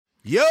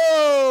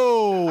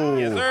Yo!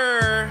 Yes,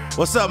 sir.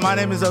 What's up? My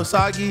name is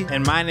Osagi.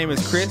 And my name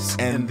is Chris.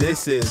 And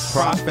this is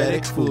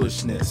Prophetic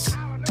Foolishness.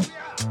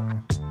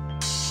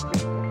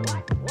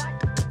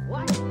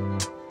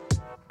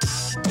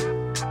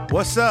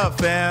 What's up,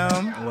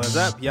 fam? What's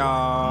up,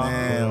 y'all?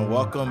 Man,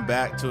 welcome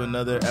back to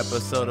another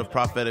episode of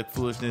Prophetic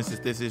Foolishness.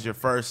 If this is your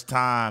first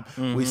time,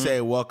 we say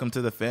welcome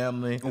to the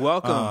family.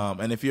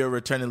 Welcome. And if you're a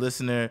returning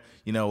listener,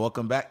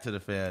 welcome back to the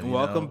family.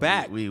 Welcome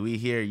back. We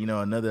hear,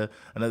 another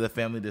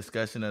family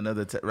discussion,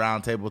 another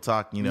round table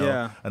talk,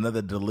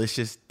 another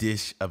delicious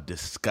dish of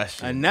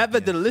discussion.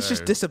 Another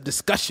delicious dish of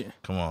discussion.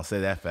 Come on,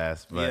 say that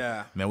fast. But,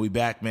 yeah. Man, we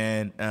back,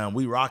 man.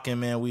 We rocking,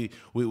 man.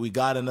 We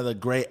got another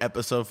great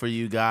episode for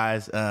you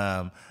guys.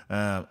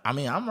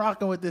 I'm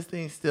rocking with this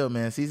thing still,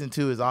 man. Season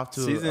 2 is off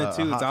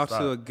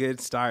to a good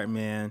start,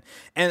 man.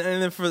 And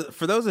then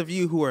for those of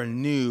you who are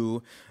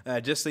new,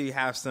 just so you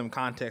have some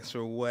context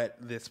for what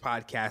this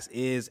podcast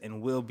is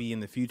and will be in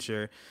the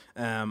future,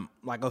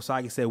 like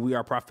Osagi said, we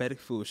are Prophetic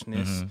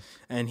Foolishness,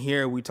 and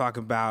here we talk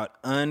about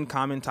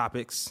uncommon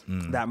topics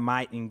that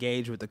might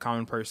engage with the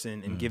common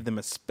person and give them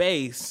a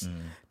space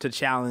to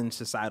challenge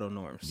societal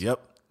norms.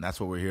 Yep. That's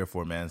what we're here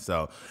for, man.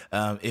 So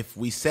if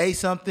we say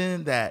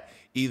something that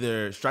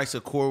either strikes a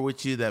chord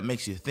with you, that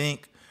makes you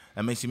think,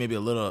 that makes you maybe a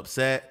little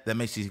upset, that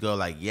makes you go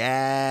like,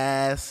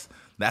 yes,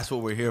 that's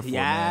what we're here for,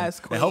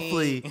 yes, man. Queen. And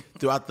hopefully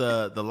throughout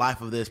the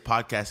life of this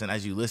podcast and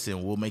as you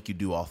listen, we'll make you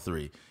do all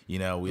three. We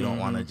don't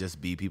want to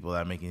just be people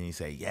that are making you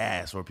say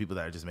yes, or people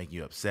that are just making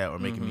you upset or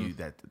making you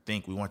that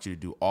think. We want you to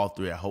do all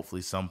three at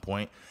hopefully some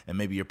point, and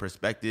maybe your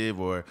perspective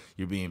or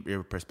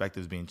your perspective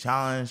is being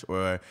challenged,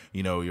 or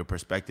your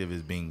perspective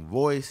is being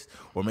voiced,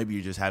 or maybe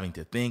you're just having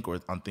to think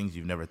or on things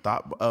you've never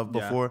thought of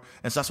before. Yeah.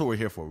 And so that's what we're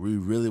here for. We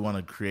really want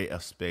to create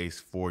a space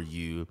for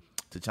you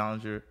to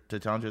challenge your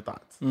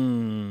thoughts.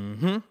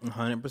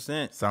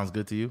 100%. Sounds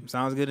good to you?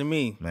 Sounds good to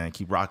me. Man,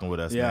 keep rocking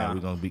with us, yeah. man.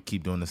 We're going to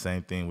keep doing the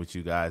same thing with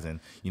you guys, and,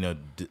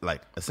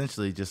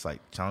 essentially just,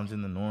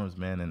 challenging the norms,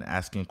 man, and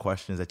asking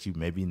questions that you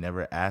maybe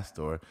never asked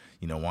or,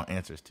 want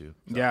answers to.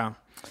 So. Yeah.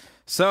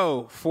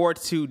 So, for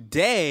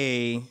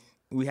today,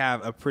 we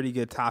have a pretty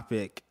good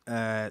topic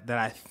that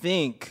I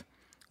think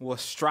will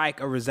strike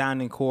a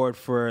resounding chord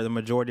for the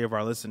majority of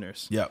our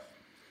listeners. Yep.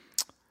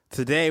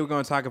 Today, we're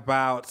going to talk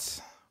about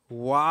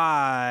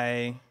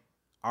why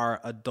are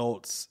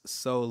adults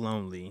so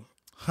lonely?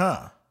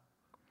 Huh.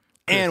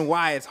 And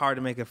why it's hard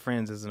to make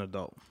friends as an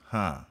adult.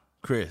 Huh.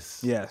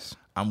 Chris. Yes.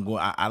 I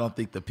don't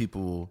think the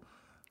people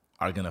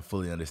are going to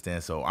fully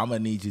understand, so I'm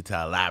going to need you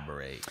to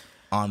elaborate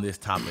on this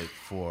topic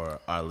for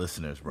our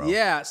listeners, bro.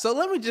 Yeah, so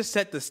let me just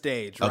set the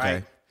stage,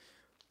 right?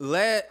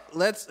 Okay.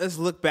 Let's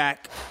look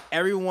back.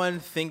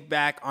 Everyone think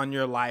back on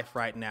your life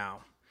right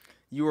now.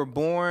 You were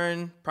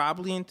born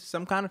probably into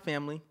some kind of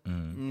family.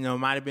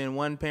 Might have been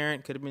one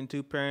parent, could have been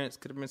two parents,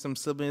 could have been some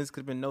siblings, could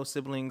have been no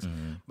siblings.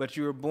 But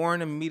you were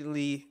born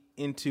immediately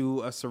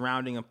into a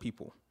surrounding of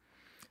people.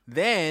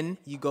 Then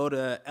you go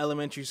to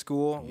elementary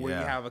school where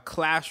you have a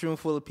classroom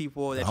full of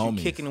people that you're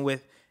kicking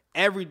with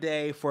every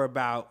day for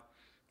about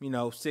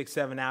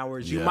 6-7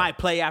 hours. You might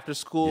play after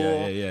school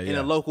in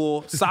a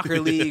local soccer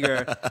league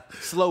or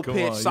slow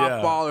pitch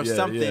softball or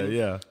something.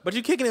 Yeah. But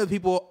you're kicking it with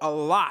people a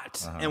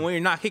lot. And when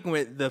you're not kicking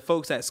with the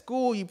folks at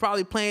school, you're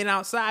probably playing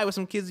outside with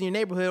some kids in your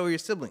neighborhood or your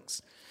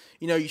siblings.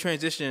 You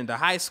transition into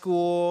high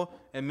school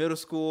and middle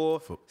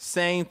school,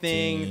 same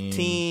thing,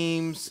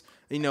 teams,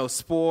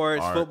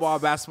 sports, football,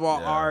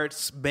 basketball,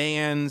 arts,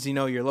 bands,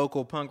 your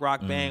local punk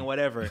rock band,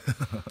 whatever.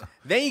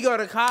 Then you go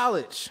to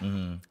college.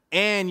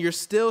 And you're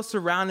still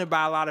surrounded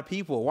by a lot of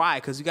people. Why?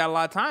 Because you got a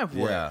lot of time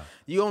for it.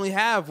 You only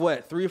have,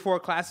 3 or 4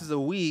 classes a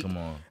week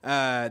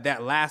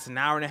that last an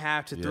hour and a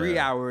half to 3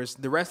 hours.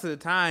 The rest of the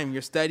time,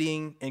 you're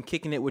studying and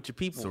kicking it with your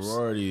people.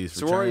 Sororities,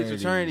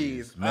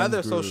 fraternities,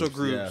 other groups, social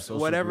groups,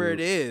 whatever it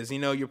is.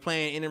 You're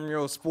playing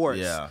intramural sports.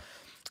 Yeah.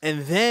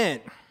 And then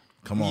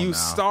you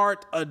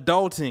start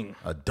adulting.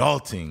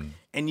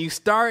 And you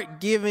start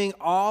giving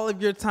all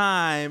of your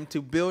time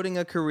to building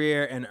a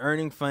career and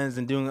earning funds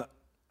and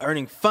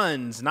earning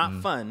funds,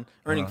 not fun,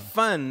 earning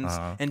funds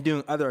and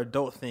doing other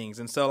adult things.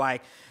 And so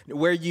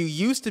where you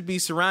used to be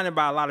surrounded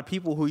by a lot of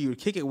people who you would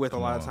kick it with a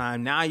lot of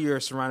time, now you're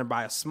surrounded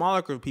by a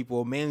smaller group of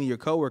people, mainly your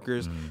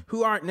coworkers,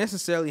 who aren't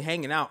necessarily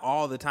hanging out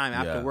all the time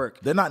after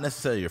work. They're not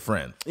necessarily your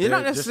friends. They're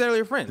not necessarily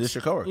your friends. Just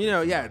your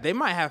coworkers. They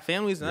might have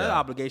families and other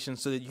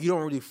obligations, so that you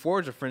don't really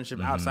forge a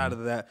friendship outside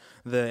of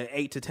the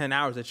 8 to 10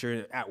 hours that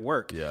you're at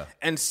work. Yeah.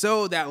 And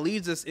so that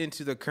leads us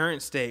into the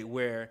current state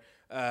where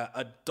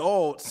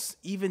adults,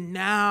 even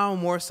now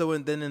more so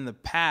than in the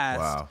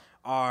past,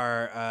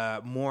 are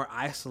more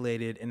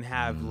isolated and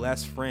have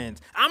less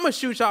friends. I'm going to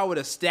shoot y'all with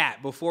a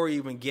stat before we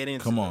even get into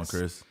this. Come on,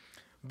 Chris.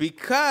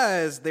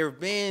 Because there have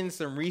been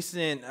some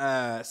recent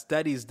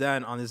studies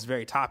done on this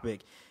very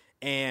topic,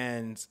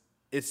 and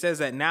it says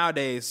that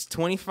nowadays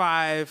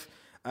 25%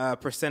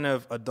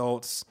 of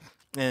adults,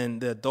 and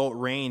the adult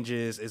range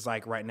is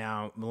right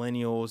now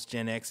millennials,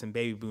 Gen X, and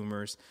baby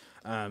boomers,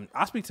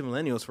 I'll speak to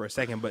millennials for a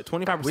second, but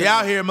 25%. We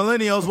out here,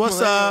 millennials.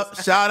 What's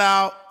up? Shout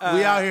out.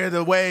 We out here,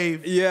 the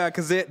wave. Yeah,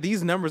 because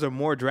these numbers are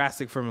more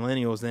drastic for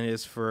millennials than it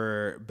is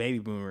for baby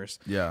boomers.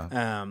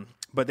 Yeah.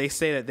 But they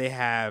say that they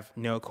have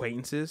no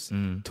acquaintances.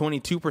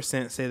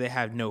 22% say they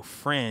have no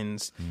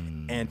friends,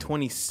 and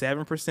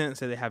 27%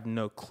 say they have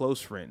no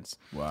close friends.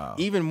 Wow.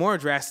 Even more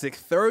drastic,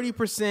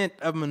 30%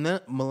 of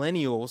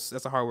millennials,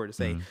 that's a hard word to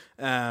say,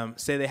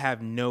 say they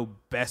have no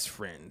best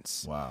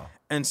friends. Wow.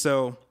 And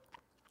so,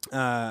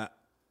 and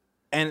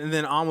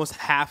then almost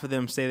half of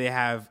them say they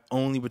have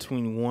only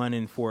between 1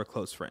 and 4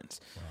 close friends.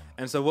 Wow.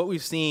 And so what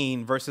we've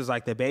seen versus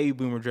like the baby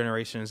boomer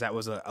generations that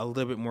was a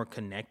little bit more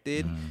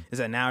connected is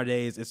that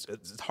nowadays it's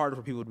harder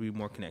for people to be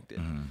more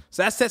connected.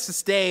 So that sets the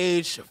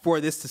stage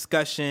for this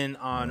discussion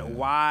on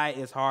why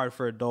it's hard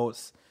for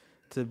adults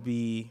to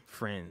be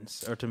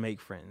friends or to make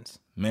friends.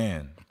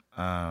 Man,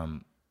 I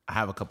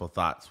have a couple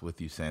thoughts with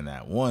you saying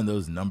that. One,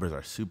 those numbers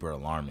are super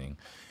alarming.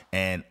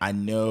 And I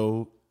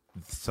know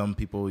some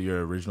people,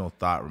 your original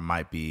thought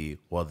might be,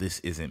 well, this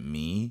isn't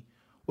me,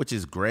 which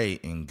is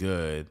great and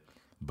good.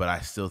 But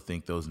I still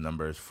think those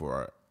numbers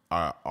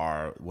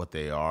are what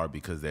they are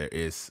because there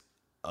is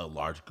a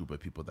large group of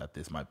people that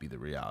this might be the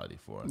reality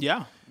for.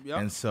 Yeah. Yep.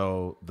 And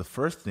so the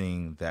first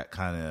thing that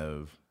kind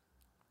of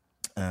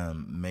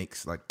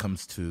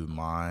comes to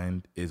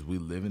mind is we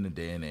live in a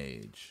day and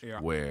age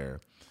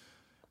where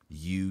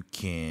you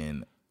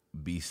can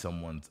be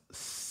someone's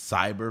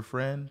cyber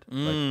friend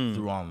like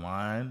through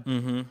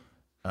online.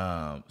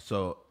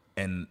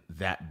 And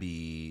that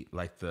be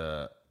like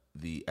the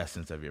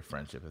essence of your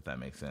friendship, if that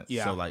makes sense.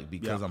 Yeah. So like,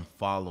 because I'm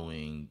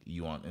following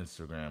you on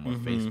Instagram or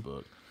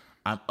Facebook,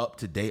 I'm up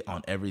to date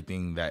on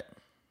everything that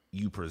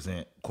you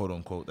present, quote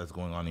unquote, that's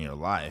going on in your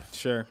life.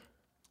 Sure.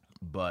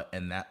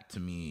 And that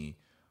to me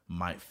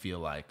might feel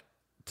like,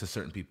 to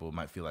certain people,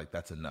 might feel like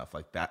that's enough.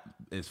 Like that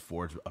is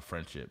forged a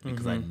friendship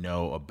because I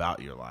know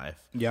about your life.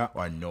 Yeah.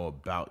 Or I know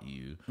about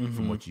you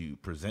from what you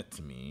present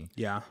to me.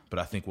 Yeah. But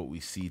I think what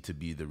we see to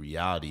be the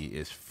reality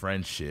is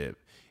friendship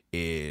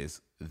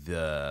is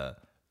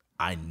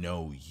I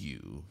know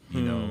you,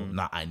 know,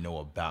 not I know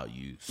about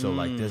you. So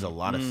like there's a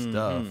lot of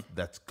stuff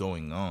that's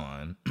going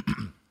on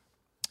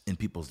in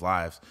people's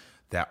lives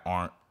that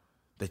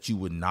you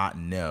would not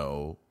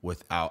know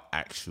without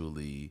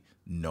actually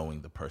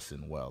knowing the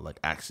person well, like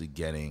actually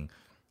getting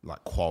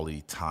like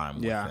quality time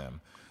with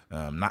them.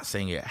 Not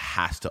saying it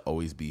has to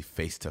always be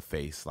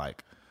face-to-face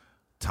like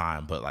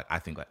time, but like I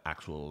think like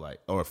actual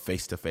like, or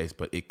face-to-face,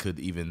 but it could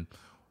even,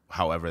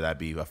 however that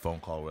be, a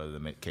phone call, whatever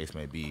the case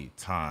may be,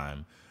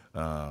 time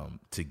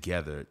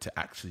together to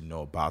actually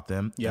know about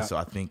them. Yeah. And so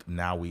I think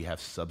now we have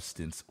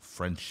substance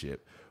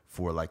friendship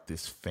for like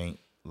this faint,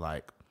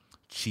 like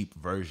cheap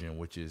version,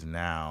 which is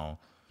now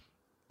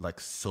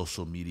like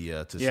social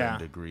media to a certain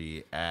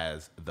degree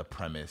as the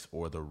premise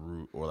or the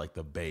root or like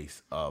the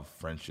base of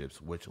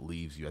friendships, which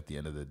leaves you at the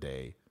end of the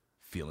day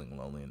feeling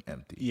lonely and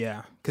empty.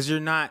 Yeah. Cause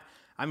you're not,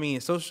 I mean,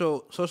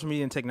 social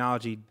media and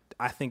technology,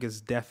 I think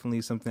is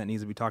definitely something that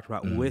needs to be talked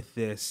about with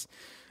this.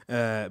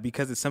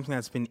 Because it's something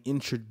that's been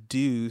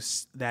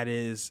introduced that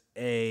is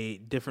a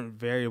different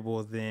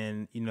variable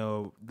than,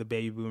 the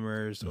baby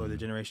boomers or the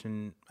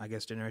Generation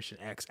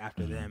X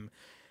after them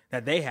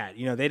that they had.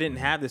 They didn't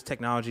have this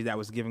technology that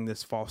was giving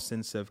this false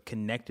sense of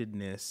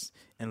connectedness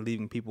and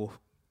leaving people,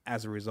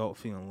 as a result,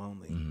 feeling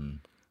lonely.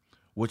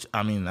 Which,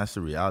 I mean, that's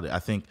the reality. I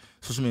think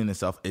social media in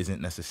itself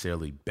isn't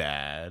necessarily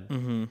bad,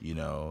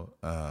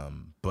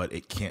 but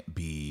it can't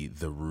be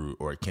the root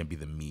or it can't be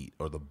the meat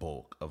or the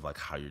bulk of like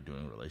how you're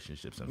doing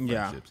relationships and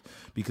friendships.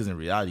 Because in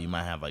reality, you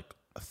might have like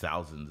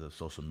thousands of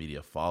social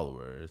media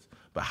followers,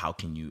 but how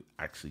can you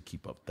actually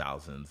keep up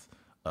thousands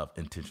of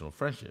intentional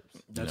friendships?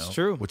 That's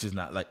true. Which is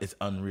not like, it's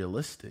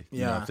unrealistic.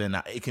 You know what I'm saying?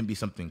 Now, it can be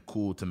something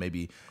cool to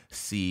maybe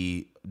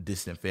see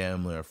distant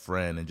family or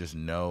friend and just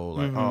know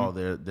like, oh,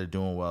 they're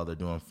doing well, they're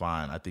doing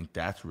fine. I think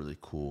that's really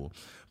cool.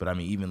 But I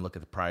mean, even look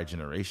at the prior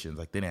generations,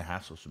 like they didn't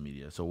have social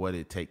media. So what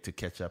did it take to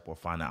catch up or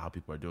find out how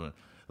people are doing?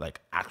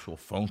 Like actual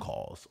phone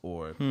calls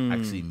or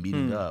actually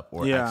meeting up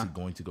or actually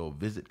going to go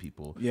visit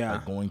people. Yeah.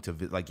 Like going to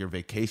like your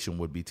vacation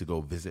would be to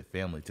go visit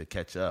family to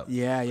catch up.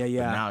 Yeah. But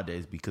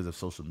nowadays, because of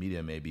social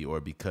media maybe,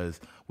 or because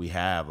we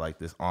have like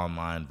this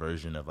online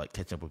version of like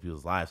catching up with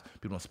people's lives,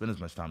 people don't spend as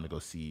much time to go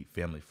see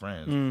family,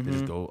 friends. They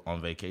just go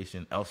on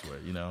vacation elsewhere,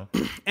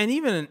 And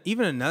even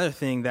another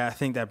thing that I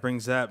think that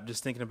brings up,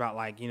 just thinking about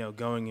like,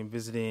 going and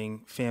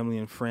visiting family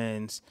and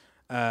friends,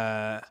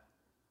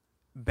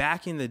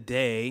 back in the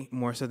day,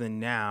 more so than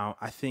now,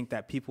 I think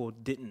that people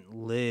didn't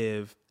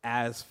live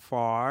as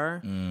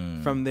far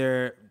from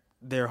their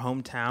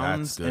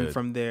hometowns and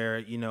from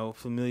their,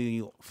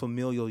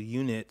 familial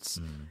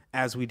units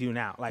as we do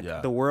now. Like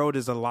the world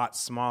is a lot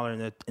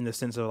smaller in the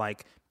sense of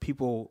like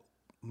people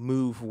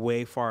move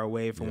way far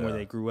away from where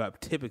they grew up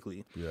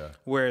typically. Yeah.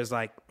 Whereas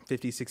like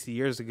 50, 60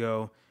 years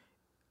ago,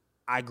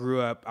 I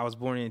was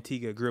born in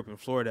Antigua, grew up in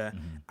Florida.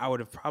 I would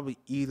have probably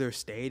either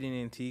stayed in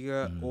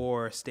Antigua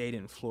or stayed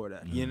in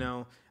Florida.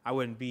 I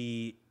wouldn't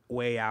be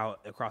way out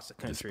across the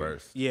country.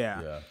 Dispersed.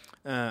 Yeah.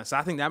 So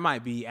I think that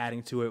might be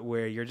adding to it,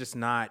 where you're just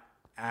not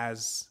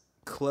as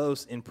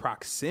close in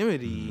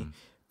proximity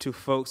to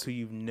folks who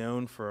you've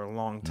known for a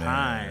long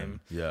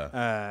time.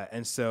 Yeah.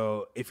 And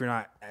so if you're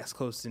not as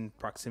close in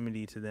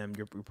proximity to them,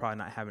 you're probably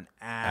not having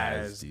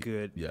as deep,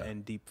 good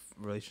and deep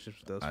relationships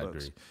with those folks. I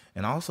agree.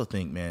 And I also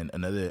think, man,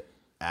 another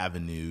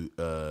avenue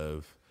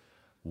of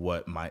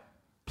what might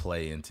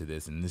play into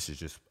this, and this is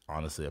just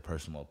honestly a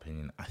personal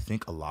opinion, I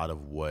think a lot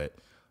of what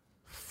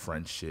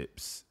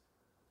friendships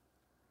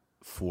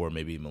for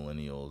maybe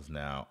millennials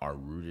now are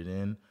rooted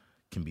in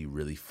can be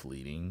really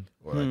fleeting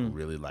or like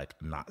really like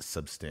not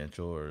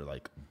substantial or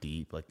like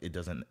deep. Like it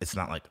doesn't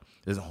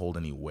hold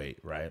any weight,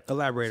 right?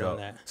 Elaborate on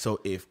that. So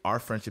if our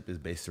friendship is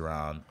based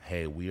around,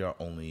 hey, we are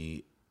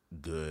only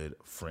good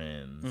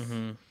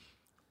friends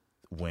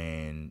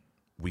when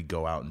we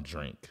go out and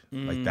drink,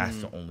 like that's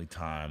the only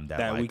time that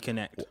like, we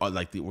connect, or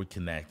like we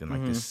connect, and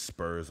like this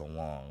spurs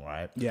along,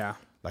 right? Yeah,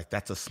 like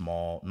that's a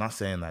small. Not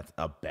saying that's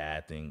a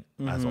bad thing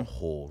as a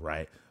whole,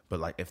 right? But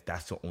like if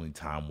that's the only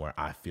time where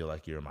I feel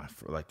like you're my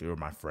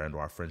friend,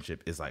 or our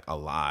friendship is like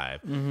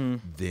alive,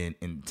 then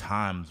in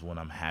times when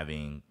I'm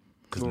having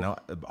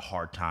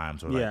hard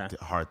times or like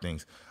hard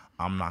things,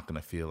 I'm not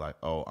gonna feel like,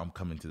 oh, I'm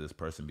coming to this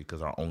person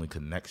because our only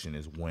connection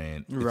is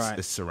when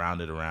it's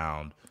surrounded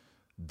around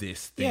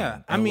this thing.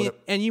 Yeah,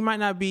 and you might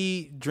not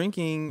be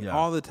drinking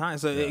all the time,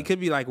 so it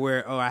could be like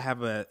where, oh, I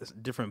have a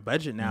different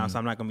budget now, so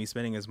I'm not gonna be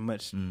spending as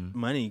much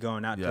money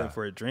going out to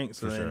for a drink.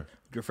 So then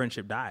your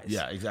friendship dies.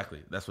 Yeah,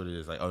 exactly. That's what it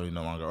is. Like, oh, you're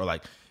no longer, or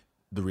like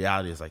the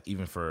reality is like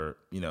even for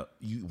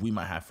we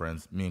might have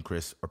friends. Me and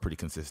Chris are pretty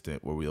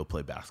consistent where we'll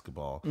play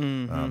basketball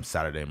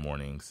Saturday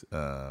mornings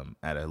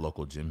at a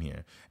local gym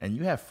here, and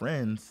you have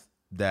friends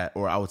that,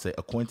 or I would say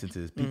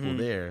acquaintances, people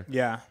there,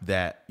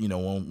 that,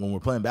 when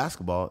we're playing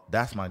basketball,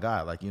 that's my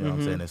guy. Like, what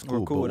I'm saying? It's cool.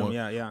 We're cool with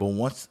him. But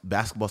once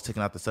basketball's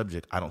taken out the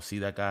subject, I don't see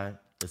that guy.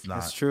 It's not.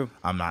 That's true.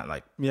 I'm not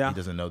like, he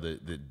doesn't know the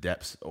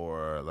depths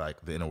or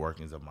like the inner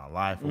workings of my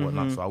life or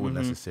whatnot. So I wouldn't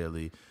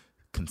necessarily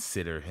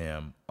consider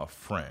him a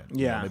friend.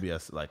 Maybe a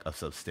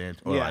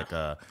substantial or like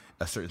a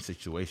certain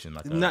situation.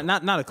 Like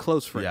not a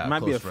close friend. It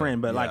might be a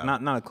friend, but like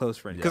not a close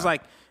friend. Because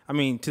like, I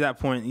mean, to that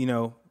point,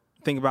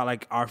 think about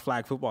like our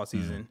flag football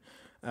season.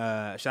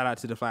 Shout out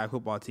to the flag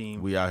football team.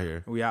 We out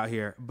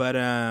here. But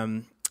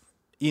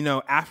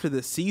after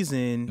the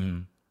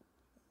season,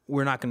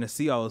 we're not going to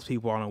see all those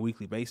people on a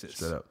weekly basis.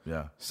 Straight up,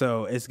 yeah.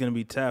 So it's going to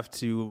be tough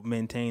to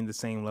maintain the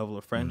same level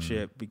of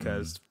friendship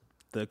because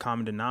the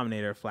common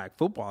denominator of flag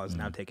football is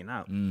now taken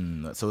out.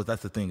 So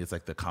that's the thing. It's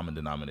like the common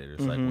denominator.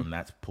 It's like when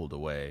that's pulled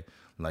away,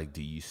 like,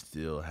 do you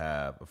still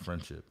have a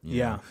friendship?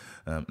 You know?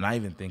 And I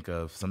even think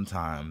of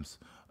sometimes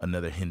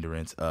another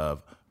hindrance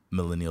of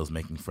millennials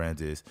making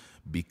friends is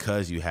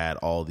because you had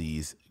all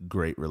these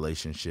great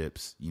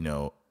relationships,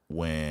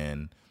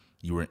 when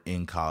you were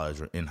in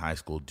college or in high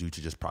school due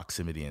to just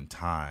proximity and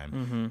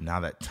time. Now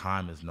that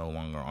time is no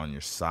longer on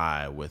your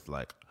side with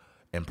like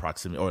in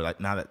proximity, or like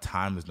now that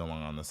time is no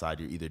longer on the side,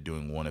 you're either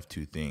doing one of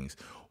two things.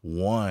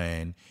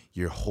 One,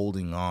 you're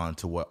holding on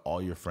to what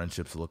all your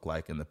friendships look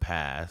like in the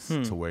past,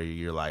 to where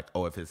you're like,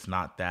 oh, if it's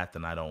not that,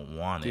 then I don't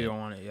want it. You don't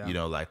want it,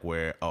 yeah. Like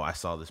where, oh, I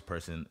saw this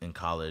person in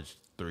college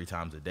 3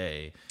 times a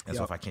day, and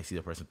so if I can't see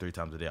the person 3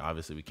 times a day,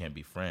 obviously we can't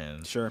be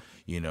friends. Sure.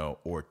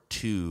 Or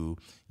 2,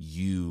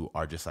 you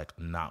are just like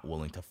not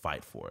willing to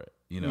fight for it.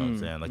 You know what I'm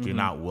saying? Like you're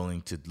not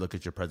willing to look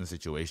at your present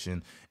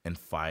situation and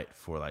fight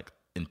for like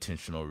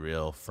intentional,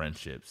 real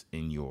friendships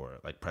in your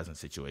like present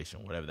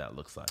situation, whatever that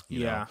looks like.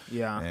 You know?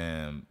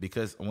 And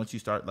because once you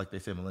start, like they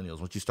say, millennials,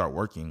 once you start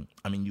working,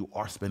 I mean, you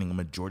are spending a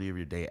majority of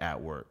your day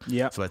at work.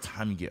 So by the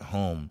time you get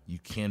home, you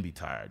can be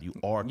tired. You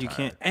are tired. You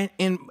can't,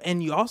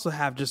 and you also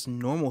have just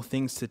normal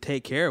things to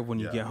take care of when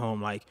you get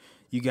home. Like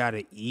you got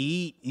to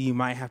eat. You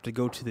might have to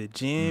go to the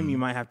gym. You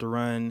might have to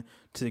run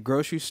to the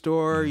grocery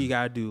store. You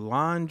got to do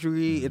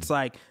laundry. It's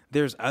like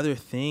there's other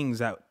things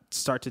that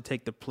start to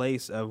take the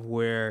place of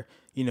where,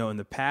 in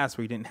the past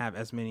where you didn't have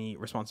as many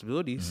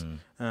responsibilities,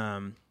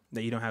 that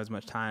you don't have as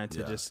much time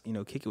to just,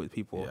 kick it with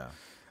people.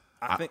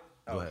 I think,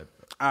 go ahead.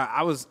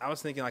 I was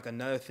thinking like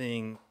another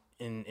thing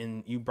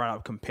in you brought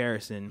up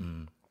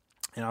comparison,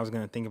 and I was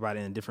going to think about it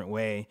in a different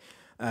way.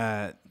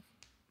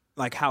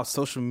 Like how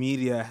social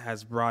media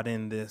has brought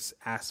in this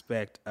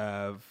aspect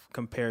of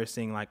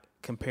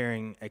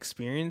comparing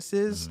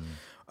experiences.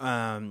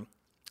 And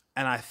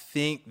I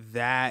think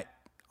that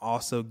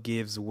also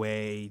gives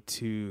way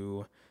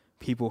to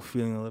people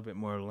feeling a little bit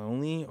more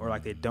lonely, or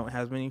like they don't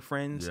have as many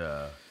friends.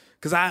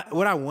 Because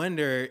what I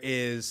wonder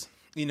is,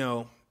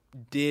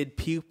 did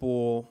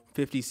people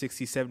 50,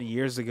 60, 70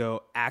 years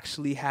ago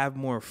actually have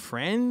more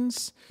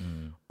friends?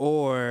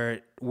 Or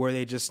were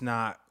they just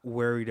not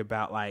worried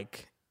about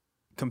like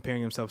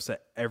comparing themselves to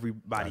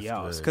everybody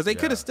else? Because they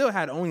could have still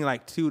had only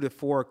like 2 to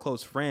 4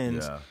 close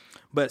friends.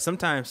 But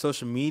sometimes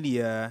social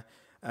media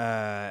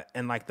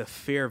and like the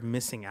fear of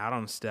missing out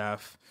on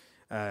stuff,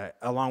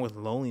 along with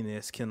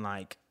loneliness, can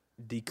like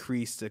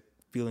decrease the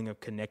feeling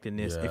of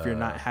connectedness if you're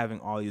not having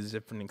all these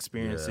different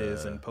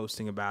experiences and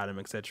posting about them,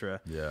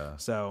 etc.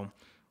 So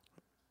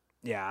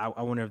Yeah,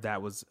 I wonder if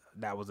that was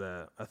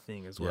a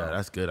thing as well. Yeah,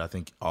 that's good. I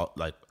think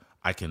I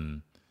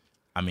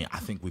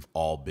think we've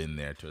all been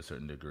there to a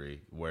certain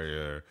degree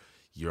where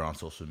you're on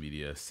social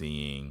media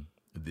seeing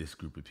this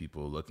group of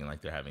people looking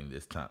like they're having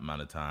this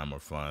amount of time or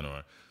fun,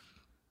 or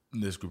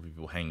this group of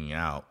people hanging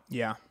out.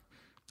 Yeah.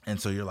 And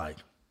so you're like,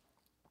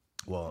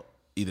 well,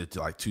 either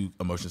two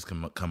emotions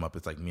come up.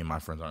 It's like me and my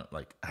friends aren't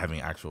like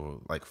having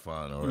actual like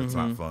fun, or it's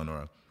not fun,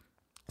 or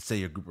say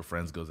your group of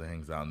friends goes and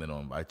hangs out and they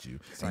don't invite you,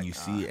 and you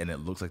see it and it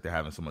looks like they're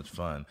having so much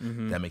fun,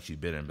 that makes you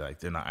bitter and be like,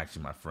 they're not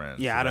actually my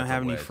friends. Yeah, so I don't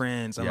have any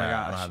friends. Oh my gosh.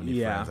 I don't have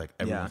any friends. Like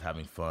everyone's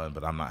having fun,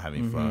 but I'm not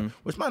having fun,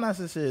 which might not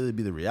necessarily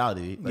be the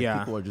reality. Like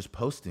people are just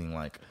posting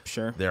like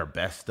their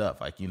best stuff,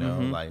 like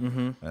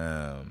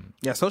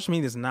social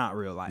media is not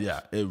real life. Yeah,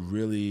 it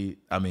really.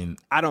 I mean,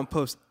 I don't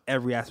post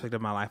every aspect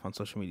of my life on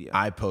social media.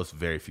 I post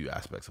very few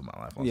aspects of my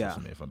life on social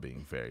media, if I'm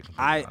being very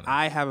completely honest.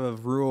 I have a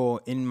rule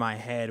in my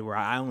head where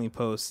I only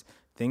post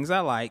things I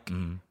like,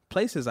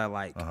 places I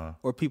like,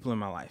 or people in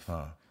my life.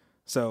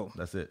 So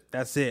that's it.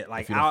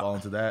 Like, if you don't fall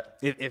into that,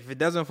 if it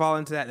doesn't fall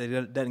into that,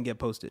 it doesn't get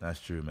posted. That's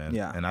true, man.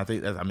 Yeah, and I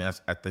think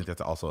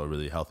that's also a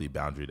really healthy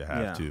boundary to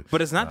have too.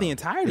 But it's not the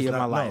entirety of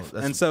my life.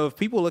 And so if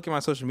people look at my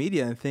social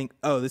media and think,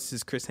 "Oh, this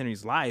is Chris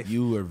Henry's life,"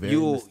 you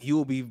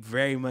will be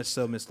very much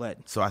so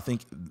misled. So I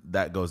think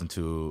that goes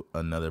into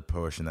another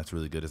portion that's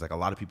really good. Is like a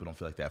lot of people don't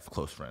feel like they have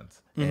close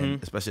friends,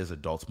 and especially as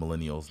adults,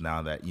 millennials.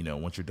 Now that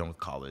once you're done with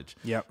college,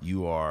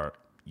 you are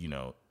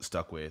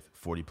stuck with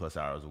 40 plus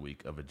hours a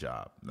week of a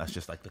job. That's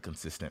just like the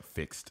consistent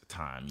fixed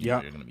time you're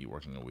going to be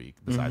working a week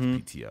besides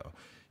PTO,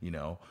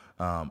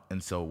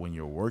 and so when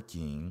you're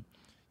working,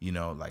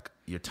 like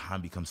your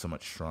time becomes so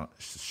much shrunk.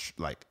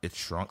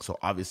 So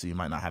obviously you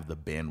might not have the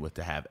bandwidth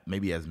to have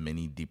maybe as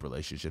many deep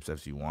relationships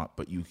as you want,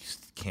 but you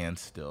can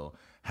still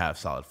have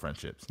solid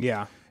friendships.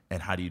 Yeah.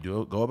 And how do you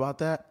go about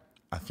that?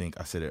 I think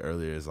I said it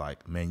earlier, is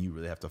like, man, you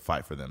really have to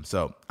fight for them.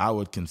 So I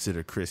would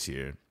consider Chris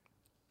here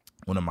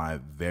one of my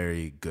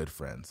very good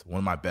friends, one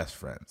of my best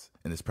friends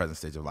in this present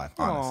stage of life,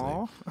 honestly.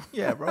 Aww.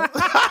 Yeah, bro.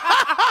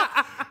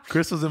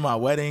 Chris was in my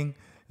wedding.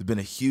 It's been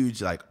a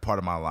huge part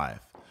of my life,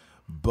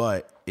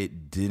 but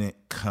it didn't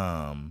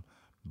come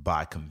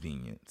by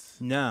convenience.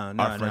 No.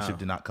 Our friendship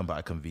did not come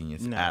by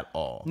convenience at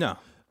all. No.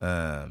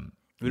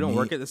 We don't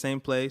work at the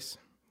same place.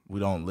 We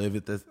don't live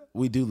at this.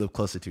 We do live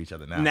closer to each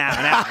other now.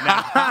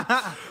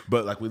 Nah.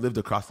 But we lived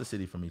across the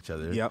city from each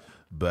other. Yep.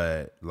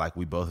 But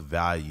we both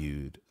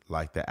valued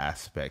the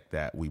aspect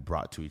that we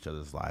brought to each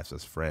other's lives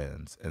as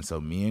friends. And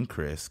so me and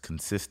Chris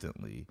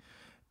consistently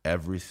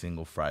every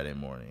single Friday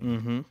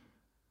morning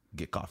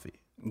get coffee.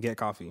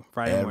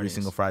 Friday every mornings.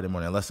 single Friday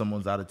morning, unless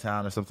someone's out of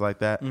town or something like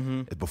that.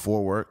 It's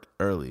before work,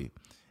 early.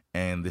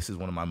 And this is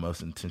one of my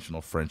most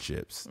intentional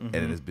friendships. And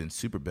it has been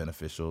super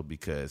beneficial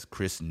because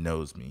Chris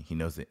knows me. He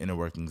knows the inner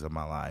workings of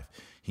my life.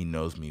 He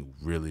knows me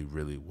really,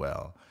 really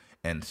well.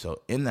 And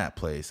so in that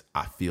place,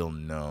 I feel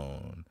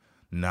known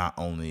not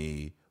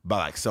only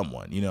by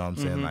someone, you know what I'm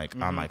saying?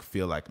 I'm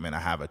feel like, man, I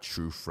have a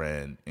true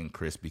friend in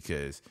Chris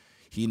because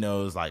he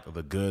knows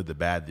the good, the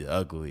bad, the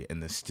ugly,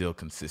 and is still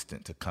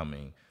consistent to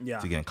coming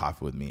to getting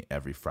coffee with me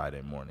every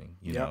Friday morning,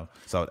 you know?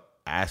 So I'd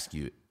ask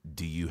you,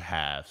 do you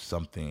have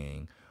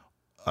something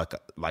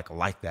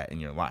like that in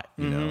your life,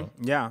 you know?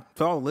 Yeah.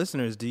 For all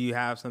listeners, do you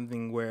have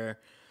something where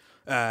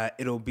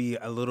it'll be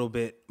a little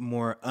bit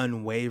more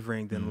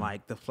unwavering than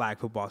the flag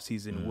football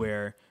season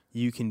where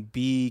you can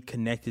be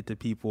connected to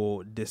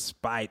people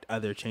despite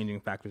other changing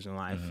factors in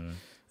life?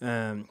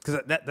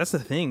 Because that's the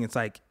thing. It's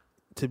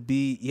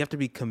you have to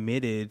be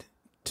committed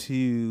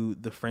to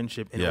the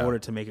friendship in order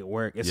to make it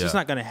work. It's just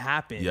not going to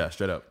happen. Yeah,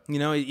 straight up.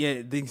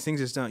 These things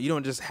just don't. You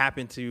don't just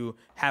happen to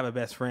have a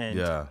best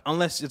friend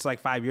unless it's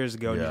 5 years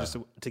ago and you're just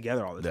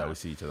together all the time. Yeah, we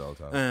see each other all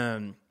the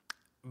time.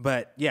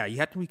 But yeah, you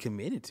have to be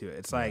committed to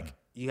it. It's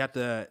you have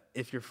to,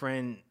 if you're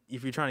trying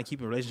to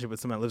keep a relationship with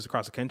someone that lives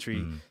across the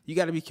country, you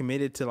got to be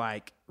committed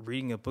to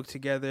reading a book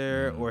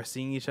together or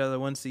seeing each other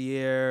once a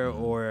year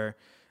or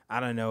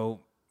I don't know,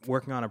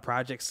 working on a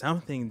project,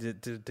 something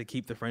to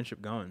keep the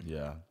friendship going.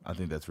 Yeah, I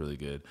think that's really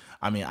good.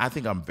 I mean, I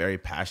think I'm very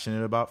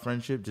passionate about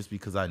friendship just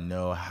because I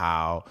know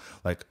how,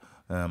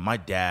 my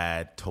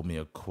dad told me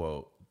a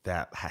quote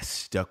that has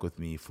stuck with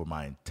me for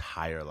my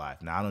entire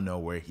life. Now, I don't know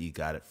where he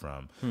got it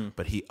from,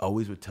 but he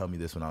always would tell me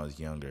this when I was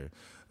younger.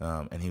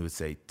 And he would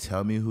say,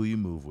 tell me who you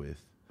move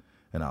with,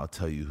 and I'll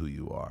tell you who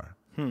you are.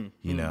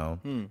 You know?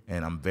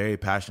 And I'm very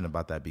passionate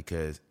about that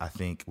because I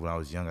think when I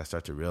was young, I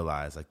started to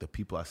realize the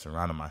people I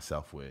surrounded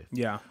myself with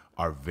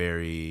are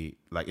very,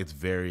 it's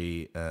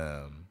very,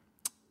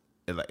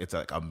 it's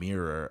a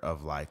mirror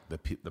of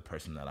the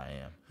person that I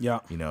am. Yeah.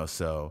 You know,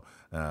 so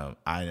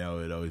I know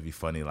it'd always be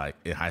funny.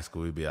 In high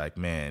school, we'd be like,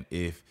 man,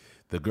 if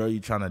the girl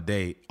you're trying to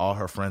date, all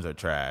her friends are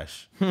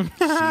trash, she's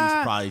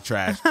probably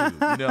trash too. You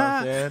know what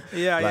I'm saying?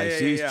 Yeah.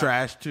 She's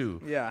trash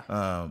too.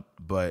 Yeah.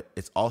 But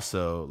it's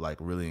also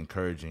really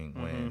encouraging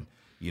when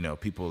you know,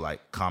 people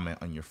like comment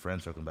on your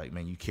friend circle, like,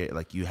 man, you can't,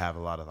 like, you have a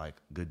lot of like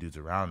good dudes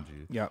around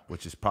you. Yeah.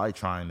 Which is probably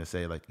trying to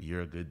say like,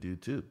 you're a good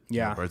dude too.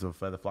 Yeah. You know, birds of a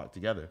feather flock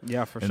together.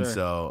 Yeah, for sure. And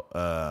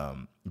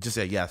so, just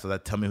say, yeah, so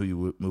that tell me who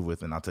you move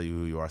with and I'll tell you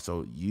who you are.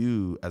 So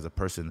you as a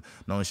person,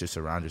 not only should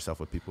surround yourself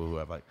with people who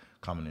have like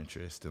common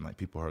interest and like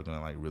people who are going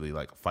to like really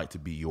like fight to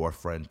be your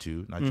friend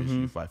too, not just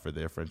you fight for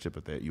their friendship,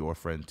 but they're your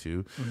friend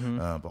too.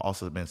 But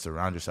also, man,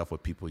 surround yourself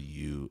with people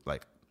you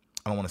like,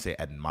 I don't want to say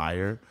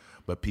admire,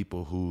 but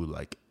people who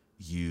like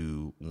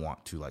you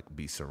want to like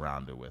be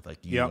surrounded with, like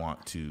you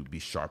want to be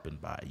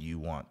sharpened by, you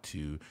want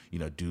to, you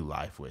know, do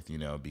life with, you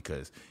know,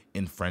 because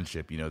in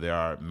friendship, you know, there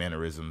are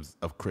mannerisms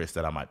of Chris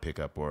that I might pick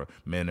up or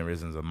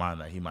mannerisms of mine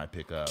that he might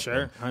pick up.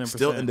 Sure, 100%.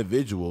 Still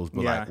individuals,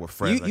 but like we're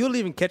friends. You'll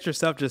even catch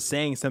yourself just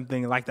saying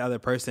something like the other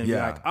person and be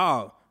like,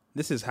 oh,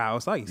 this is how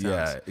it's like.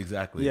 Yeah,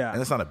 exactly. Yeah.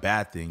 And it's not a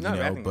bad thing, you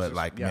know, but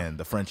like, man,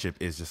 the friendship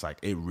is just like,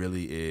 it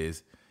really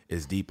is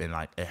deep and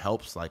like, it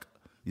helps like,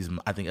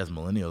 I think as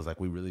millennials, like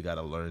we really got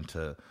to learn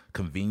to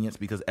convenience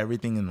because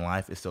everything in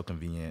life is so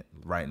convenient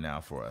right now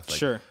for us. Like,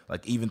 sure.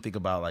 Like even think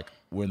about like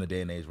we're in the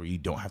day and age where you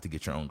don't have to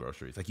get your own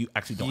groceries. Like you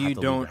actually don't have to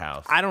leave your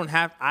house. I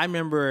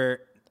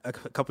remember a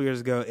couple years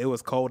ago, it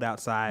was cold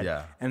outside.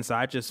 Yeah. And so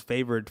I just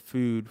favored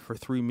food for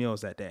 3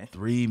 meals that day.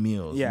 3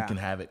 meals. Yeah. You can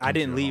have it. I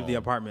didn't leave home. the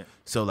apartment.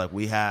 So like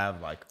we have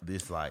like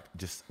this, like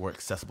just we're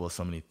accessible to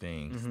so many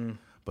things,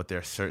 but there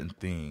are certain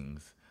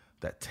things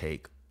that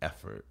take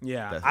effort.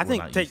 Yeah. I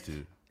think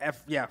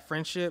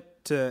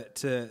friendship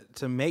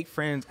to make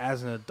friends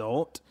as an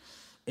adult,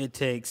 it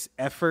takes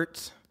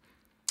effort,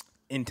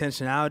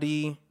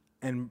 intentionality,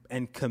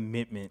 and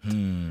commitment.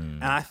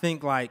 And I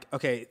think like,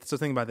 okay, so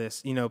think about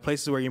this, you know,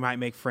 places where you might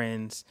make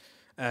friends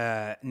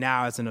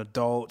now as an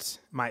adult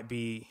might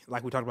be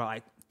like we talked about,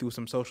 like through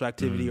some social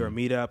activity or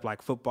meetup,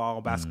 like football,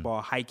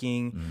 basketball,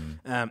 hiking.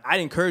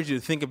 I'd encourage you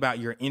to think about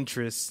your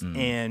interests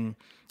and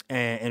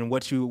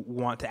what you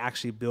want to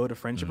actually build a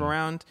friendship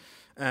around.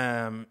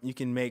 You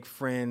can make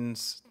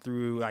friends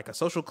through like a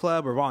social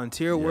club or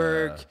volunteer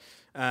work.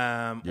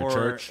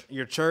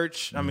 Your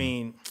church. I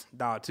mean,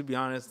 dog, to be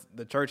honest,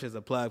 the church is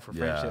a plug for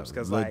friendships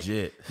because like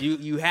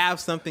you have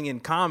something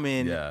in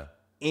common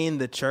in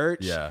the church.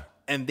 Yeah.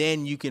 And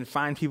then you can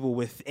find people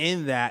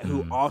within that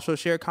who also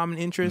share common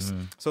interests.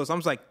 So it's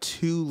almost like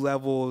 2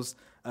 levels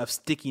of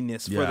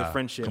stickiness for the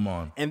friendship. Come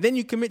on. And then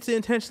you commit to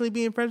intentionally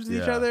being friends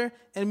with each other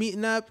and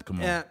meeting up.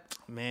 Come on.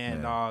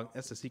 Man, dog,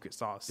 that's the secret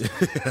sauce.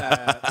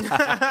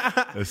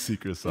 A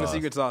secret sauce. The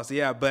secret sauce,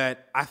 yeah.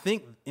 But I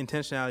think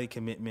intentionality,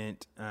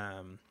 commitment,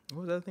 what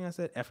was the other thing I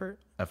said? Effort?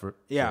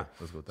 Yeah. Sure.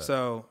 Let's go with that.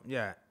 So,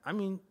 yeah, I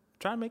mean,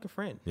 try to make a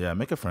friend. Yeah,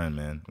 make a friend,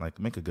 man. Like,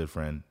 make a good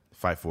friend.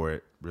 Fight for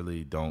it.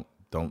 Really don't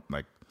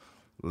like,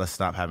 let's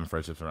stop having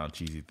friendships around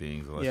cheesy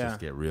things and let's just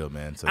get real,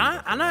 man. So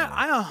I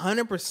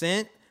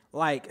 100%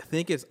 like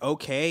think it's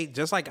okay,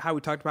 just like how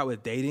we talked about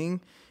with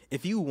dating.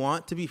 If you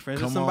want to be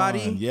friends with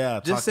somebody,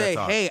 just say,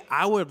 hey,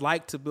 I would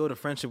like to build a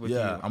friendship with you.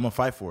 Yeah, I'm going to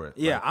fight for it.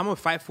 Yeah, I'm going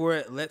to fight for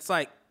it. Let's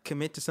like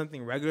commit to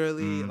something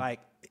regularly,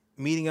 like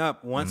meeting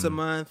up once a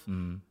month,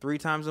 3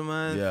 times a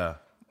month. Yeah.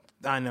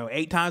 I know,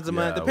 8 times a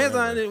month. Depends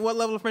on what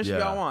level of friendship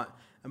y'all want.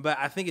 But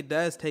I think it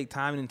does take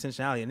time and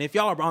intentionality. And if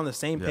y'all are on the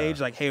same page,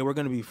 like, hey, we're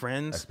going to be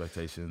friends.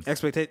 Expectations.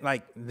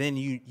 Like, then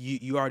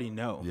you already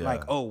know. Yeah.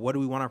 Like, oh, what do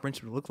we want our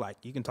friendship to look like?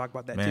 You can talk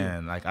about that too.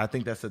 Man, like, I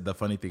think that's the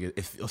funny thing.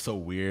 It feels so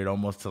weird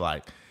almost to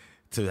like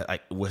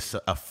with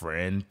a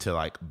friend to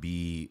like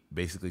be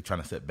basically trying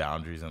to set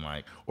boundaries and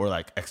like or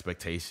like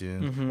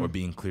expectations or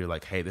being clear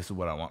like, hey, this is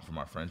what I want from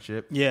our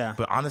friendship. Yeah.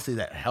 But honestly,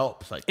 that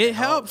helps. Like it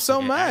helps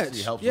so much.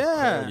 It helps with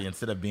clarity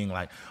instead of being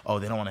like, oh,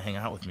 they don't want to hang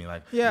out with me.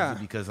 Like, is it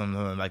because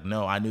I'm like,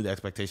 no, I knew the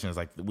expectation is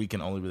like we can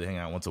only really hang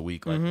out once a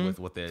week, like with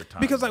what their time.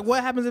 Because like,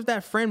 what happens if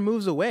that friend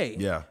moves away?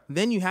 Yeah.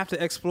 Then you have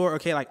to explore.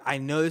 Okay, like I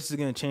know this is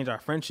going to change our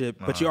friendship,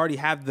 but you already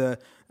have the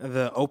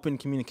open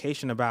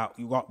communication about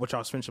what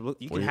y'all's friendship look.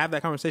 You can have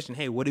that conversation.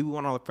 Hey, what do we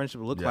want our friendship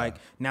to look like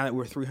now that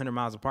we're 300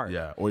 miles apart?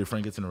 Yeah. Or your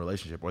friend gets in a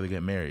relationship, or they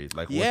get married.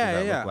 Like, what does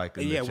that look like?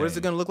 What is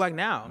it going to look like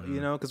now?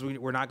 You know, because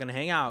we're not going to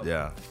hang out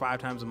 5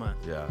 times a month.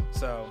 Yeah.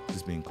 So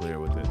just being clear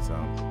with it. So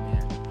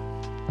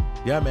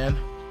yeah, man.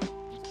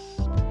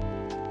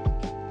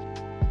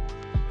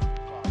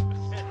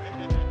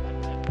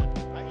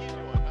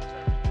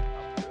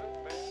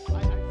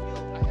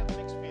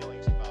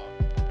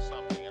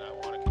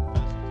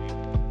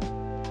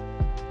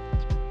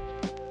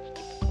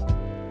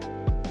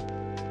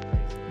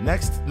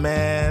 Next,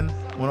 man,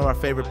 one of our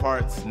favorite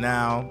parts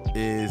now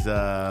is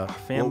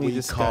what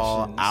we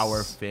call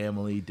our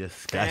family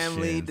discussions.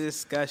 Family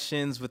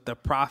discussions with the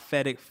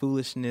Prophetic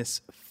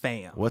Foolishness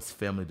fam. What's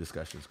family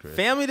discussions, Chris?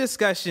 Family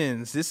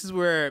discussions. This is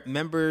where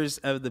members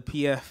of the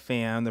PF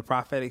fam, the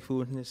Prophetic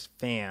Foolishness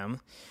fam,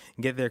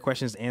 get their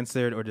questions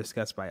answered or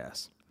discussed by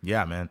us.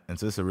 Yeah, man. And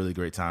so this is a really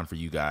great time for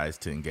you guys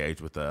to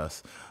engage with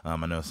us. I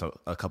know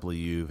a couple of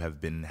you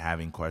have been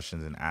having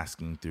questions and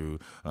asking through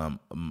a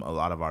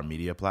lot of our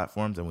media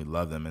platforms, and we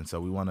love them. And so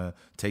we want to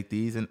take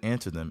these and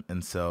answer them.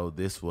 And so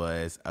this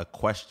was a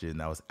question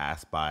that was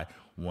asked by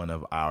one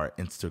of our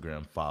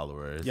Instagram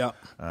followers Yep.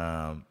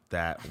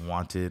 that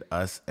wanted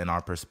us and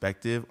our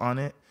perspective on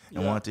it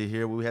and wanted to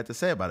hear what we had to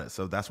say about it.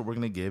 So that's what we're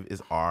going to give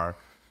is our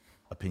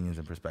opinions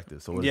and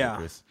perspectives. So what is it,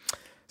 Chris?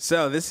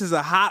 So this is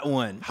a hot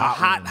one.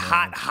 Hot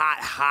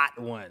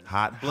one.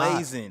 Hot,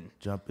 blazing. Hot.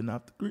 Jumping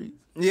off the grease.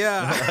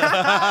 Yeah.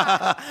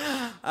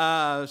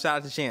 Shout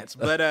out to Chance.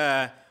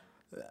 But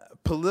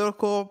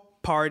political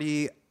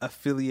party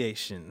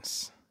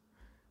affiliations.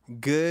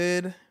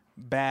 Good,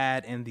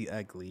 bad, and the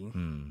ugly.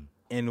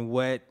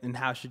 And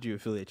how should you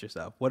affiliate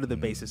yourself? What are the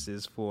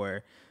bases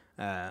for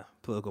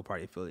political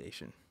party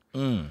affiliation?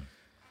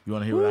 You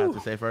want to hear what I have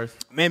to say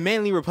first? Man,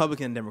 mainly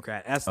Republican and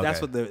Democrat.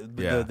 That's what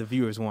the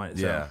viewers want.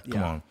 So,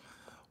 come on.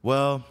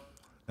 Well,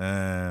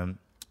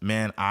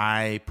 man,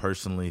 I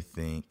personally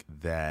think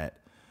that,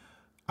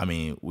 I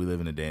mean, we live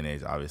in a day and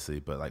age, obviously,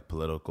 but like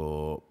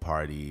political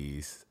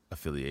parties,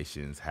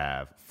 affiliations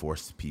have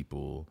forced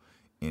people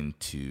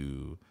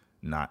into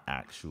not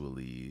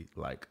actually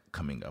like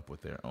coming up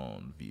with their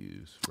own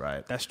views,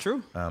 right? That's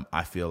true.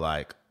 I feel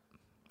like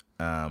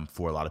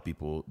for a lot of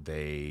people,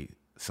 they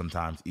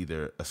sometimes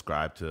either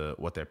ascribe to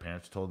what their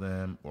parents told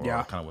them or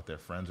kind of what their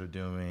friends are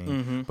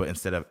doing. But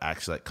instead of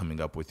actually like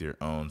coming up with your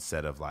own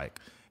set of like,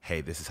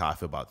 hey, this is how I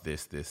feel about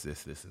this,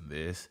 and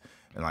this,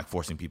 and like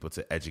forcing people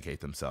to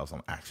educate themselves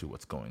on actually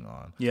what's going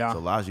on. Yeah. So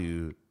it allows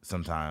you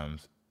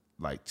sometimes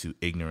like to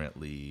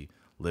ignorantly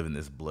live in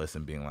this bliss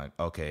and being like,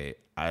 okay,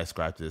 I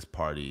ascribe to this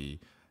party.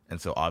 And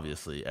so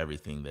obviously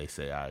everything they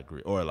say, I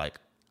agree. Or like,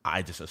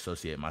 I just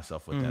associate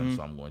myself with them.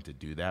 So I'm going to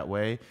do that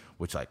way,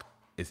 which like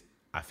is,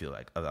 I feel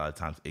like a lot of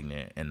times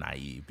ignorant and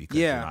naive because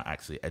you're not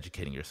actually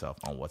educating yourself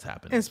on what's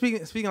happening. And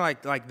speaking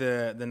like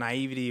the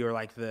naivety or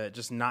like the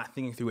just not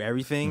thinking through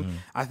everything,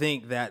 I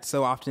think that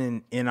so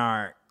often in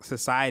our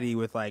society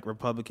with like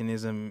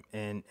republicanism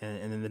and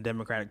then the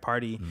Democratic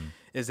Party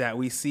is that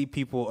we see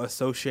people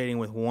associating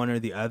with one or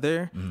the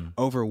other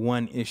over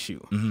one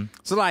issue.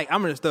 So like,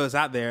 I'm gonna just throw this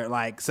out there.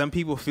 Like some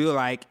people feel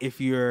like if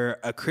you're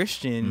a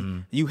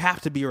Christian, you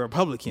have to be a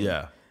Republican.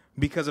 Yeah.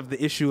 Because of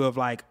the issue of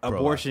like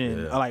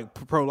abortion, or like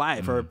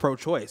pro-life or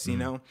pro-choice, you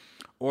know,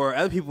 or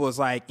other people is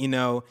like, you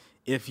know,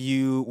 if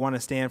you want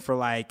to stand for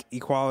like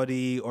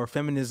equality or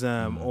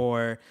feminism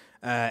or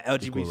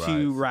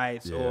LGBT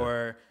rights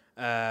or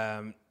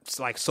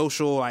like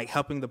social, like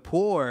helping the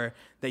poor,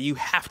 that you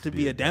have to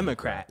be a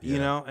Democrat, you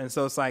know? And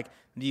so it's like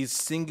these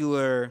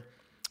singular,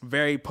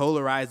 very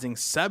polarizing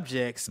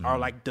subjects are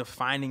like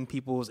defining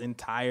people's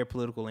entire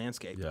political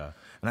landscape. Yeah.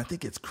 And I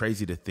think it's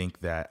crazy to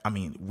think that, I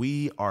mean,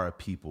 we are a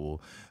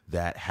people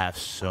that have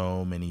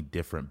so many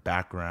different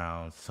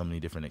backgrounds, so many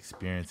different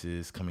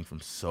experiences coming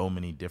from so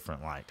many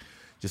different, like,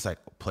 just like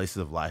places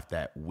of life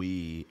that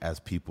we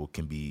as people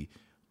can be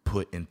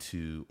put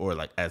into, or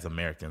like as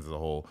Americans as a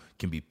whole,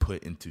 can be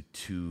put into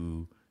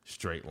two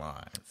straight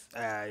lines.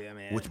 Yeah,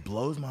 man. Which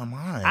blows my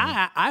mind.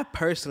 I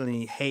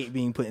personally hate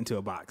being put into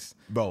a box.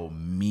 Bro,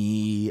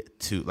 me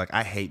too. Like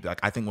I hate, like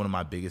I think one of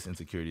my biggest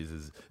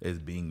insecurities is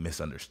being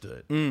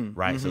misunderstood.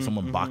 Right? So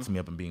someone boxed me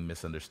up and being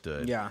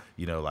misunderstood. Yeah.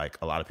 You know, like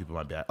a lot of people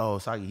might be like, oh,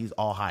 Sagi, he's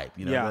all hype.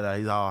 You know,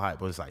 he's all hype.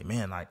 But it's like,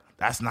 man, like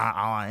that's not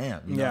how I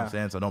am. You know what I'm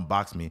saying? So don't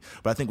box me.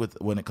 But I think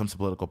when it comes to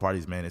political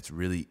parties, man, it's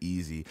really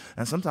easy.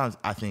 And sometimes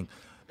I think,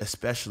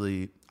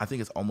 especially, I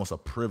think it's almost a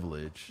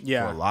privilege for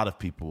a lot of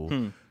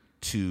people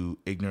to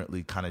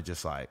ignorantly kind of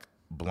just like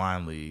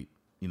blindly,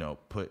 you know,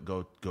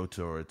 go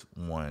towards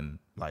one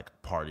like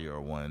party or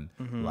one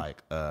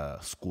like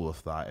school of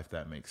thought, if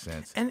that makes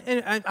sense. And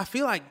I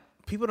feel like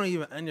people don't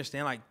even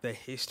understand like the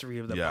history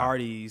of the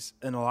parties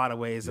in a lot of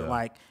ways. That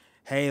like,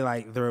 hey,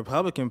 like the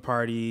Republican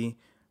Party,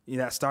 you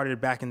know, that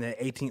started back in the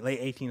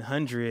late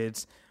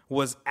 1800s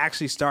was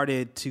actually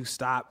started to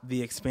stop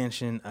the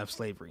expansion of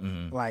slavery.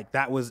 Like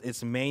that was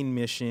its main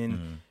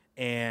mission,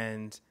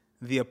 and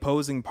the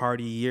opposing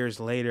party years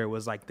later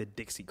was like the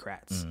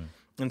Dixiecrats.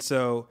 And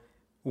so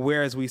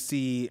whereas we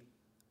see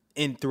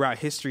throughout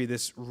history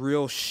this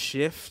real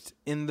shift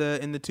in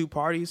the two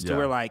parties to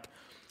where like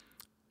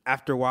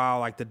after a while,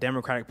 like the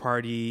Democratic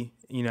Party,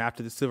 you know,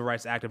 after the Civil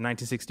Rights Act of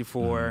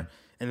 1964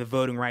 and the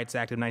Voting Rights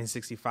Act of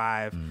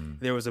 1965,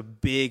 there was a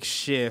big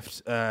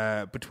shift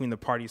between the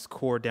party's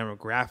core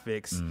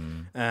demographics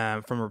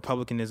from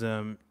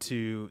Republicanism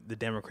to the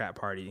Democrat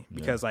Party,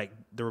 because like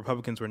the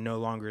Republicans were no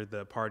longer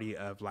the party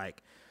of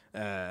like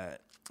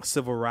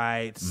civil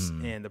rights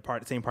and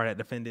the same party that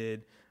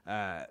defended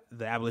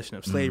the abolition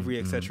of slavery,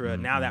 etc.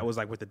 Now that was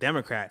like with the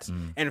Democrats,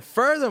 and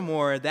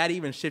furthermore, that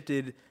even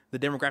shifted. The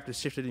demographics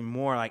shifted even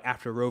more, like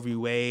after Roe v.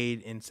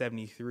 Wade in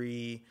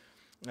 '73.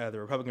 The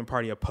Republican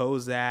Party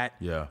opposed that,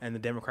 and the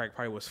Democratic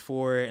Party was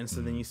for it, and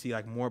so then you see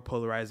like more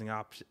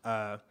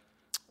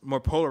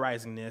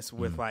polarizingness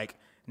with like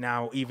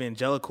now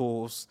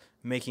evangelicals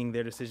making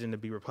their decision to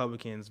be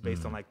Republicans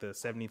based on like the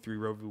 '73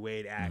 Roe v.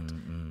 Wade Act,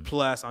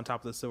 plus on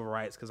top of the civil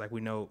rights, because like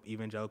we know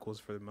evangelicals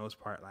for the most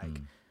part like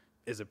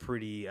is a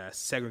pretty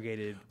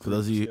segregated. For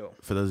those of you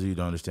who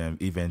don't understand,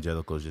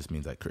 evangelicals just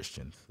means like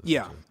Christians.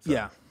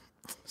 Yeah.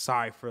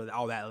 sorry for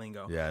all that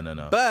lingo. Yeah,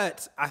 no.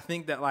 But I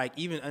think that like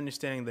even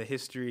understanding the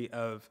history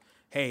of,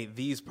 hey,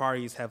 these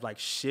parties have like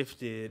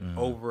shifted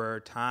over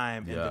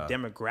time, and the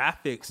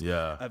demographics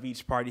of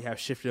each party have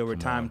shifted over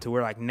time to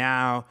where like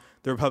now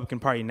the Republican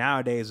Party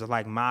nowadays is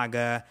like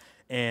MAGA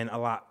and a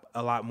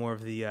lot more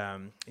of the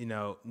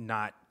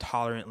not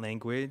tolerant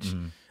language.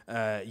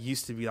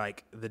 Used to be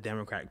like the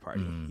Democratic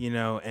Party,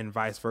 and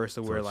vice versa,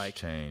 so where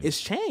like it's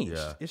changed.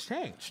 Yeah. It's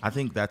changed. I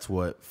think that's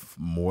what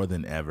more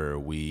than ever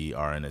we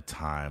are in a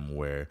time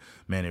where,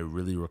 man, it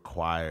really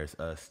requires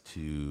us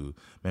to,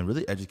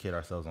 really educate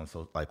ourselves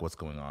on like what's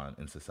going on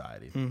in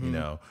society.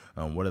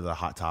 What are the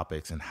hot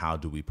topics and how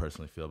do we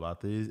personally feel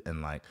about these,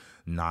 and like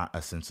not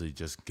essentially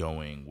just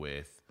going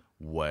with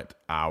what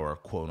our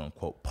quote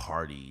unquote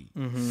party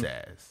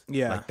says.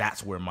 Yeah. Like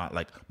that's where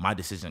my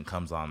decision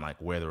comes on, like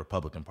where the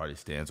Republican Party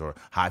stands or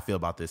how I feel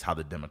about this, how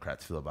the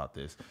Democrats feel about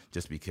this,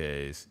 just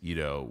because,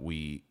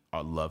 we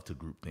love to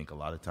group think a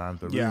lot of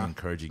times, but really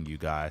encouraging you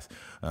guys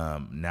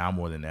now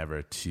more than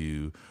ever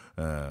to,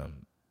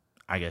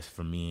 I guess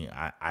for me,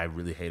 I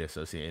really hate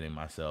associating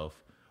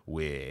myself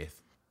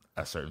with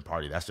a certain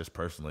party. That's just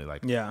personally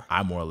like,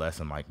 I more or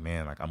less am like,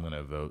 man, like I'm going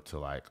to vote to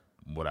like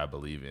what I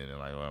believe in,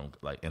 and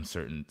like in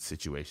certain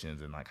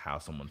situations, and like how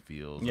someone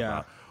feels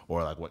about,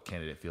 or like what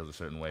candidate feels a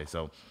certain way.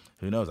 So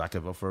who knows? I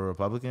could vote for a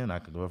Republican, I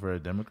could vote for a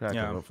Democrat,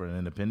 I could vote for an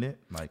independent.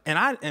 Like,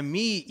 and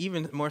me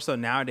even more so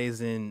nowadays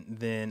than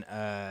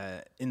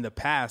in the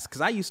past,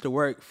 because I used to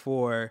work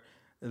for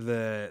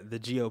the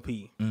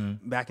GOP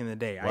back in the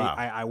day. Wow.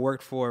 I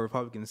worked for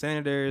Republican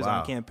senators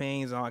on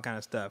campaigns and all that kind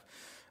of stuff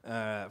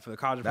for the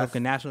College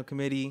Republican National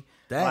Committee.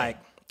 Dang. Like,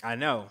 I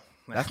know.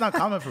 That's not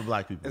common for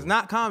black people. It's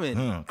not common.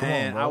 Come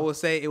on, bro. I will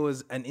say it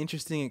was an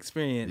interesting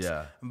experience.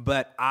 Yeah.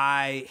 But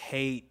I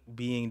hate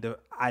being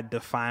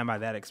defined by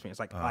that experience.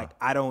 Like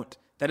I don't.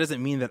 That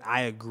doesn't mean that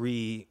I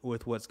agree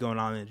with what's going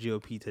on in the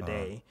GOP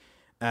today,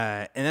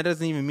 and that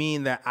doesn't even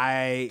mean that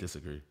I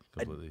disagree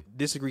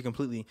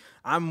completely.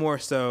 I'm more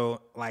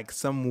so like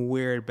some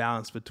weird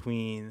balance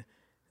between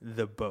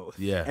the both.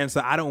 Yeah. And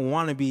so I don't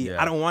want to be.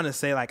 Yeah. I don't want to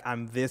say like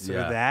I'm this or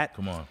that.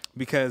 Come on.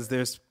 Because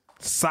there's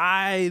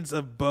sides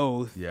of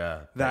both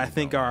that I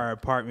think are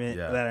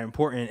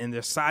important, and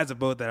there's sides of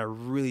both that I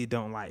really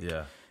don't like.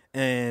 Yeah.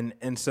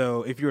 And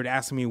so if you were to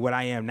ask me what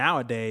I am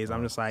nowadays,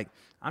 I'm just like,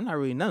 I'm not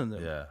really none of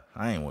them. Yeah.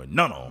 I ain't with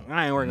none of them.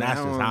 I ain't working.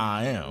 That's just how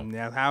I am.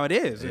 That's how it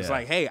is. It's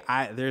like, hey,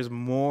 there's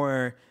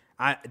more.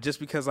 Just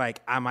because like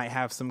I might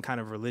have some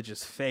kind of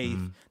religious faith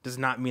does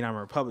not mean I'm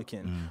a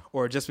Republican,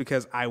 or just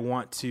because I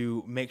want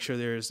to make sure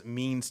there's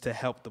means to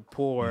help the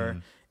poor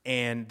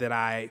and that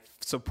I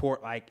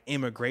support like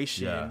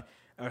immigration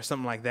or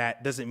something like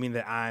that doesn't mean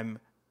that I'm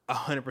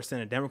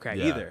 100% a Democrat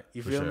either.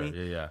 You feel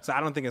me? Yeah. So I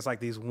don't think it's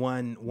like these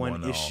one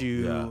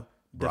issue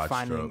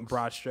defining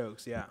broad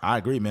strokes. Yeah. I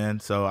agree, man.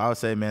 So I would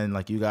say, man,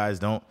 like you guys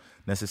don't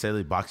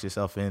necessarily box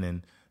yourself in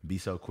and be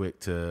so quick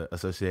to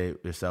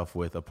associate yourself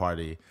with a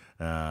party,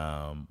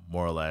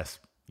 more or less,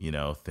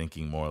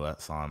 thinking more or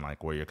less on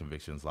like where your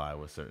convictions lie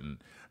with certain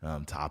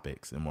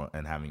topics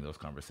and having those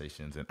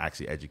conversations and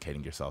actually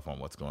educating yourself on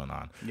what's going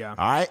on. Yeah.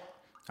 All right.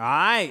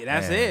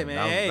 That's it,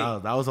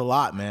 man. That was a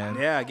lot, man.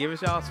 Yeah. Give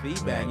us y'all's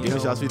feedback. Give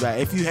us y'all's feedback.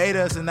 If you hate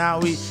us and now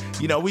we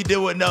did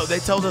what they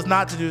told us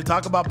not to do,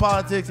 talk about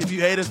politics. If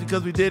you hate us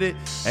because we did it,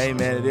 hey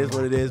man, it is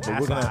what it is.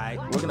 But we're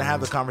gonna have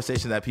the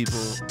conversation that people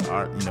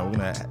are, we're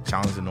gonna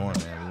challenge the norm,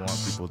 man. We want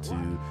people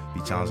to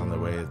be challenged on their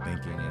way of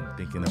thinking and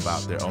thinking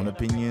about their own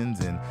opinions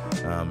and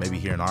maybe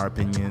hearing our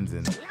opinions,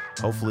 and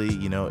hopefully,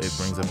 it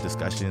brings up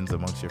discussions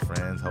amongst your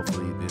friends.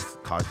 Hopefully this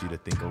caused you to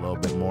think a little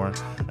bit more.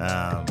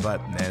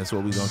 But man, that's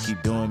what we're gonna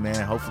keep doing,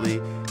 man. Hopefully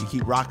you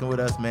keep rocking with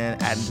us, man,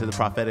 adding to the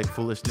Prophetic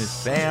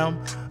Foolishness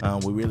fam.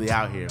 We're really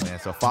out here, man.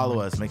 So follow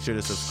us. Make sure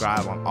to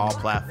subscribe on all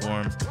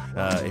platforms.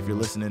 If you're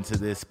listening to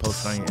this,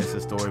 post on your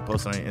Insta story,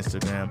 post on your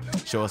Instagram,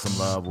 show us some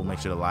love. We'll make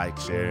sure to like,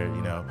 share,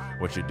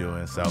 what you're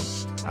doing. So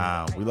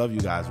we love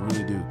you guys. We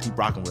really do. Keep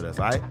rocking with us,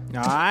 all right?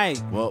 All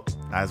right. Well,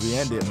 as we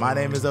end it, my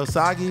name is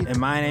Osagi. And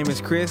my name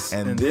is Chris.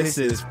 And this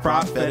is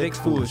Prophetic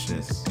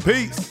Foolishness.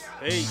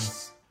 Peace.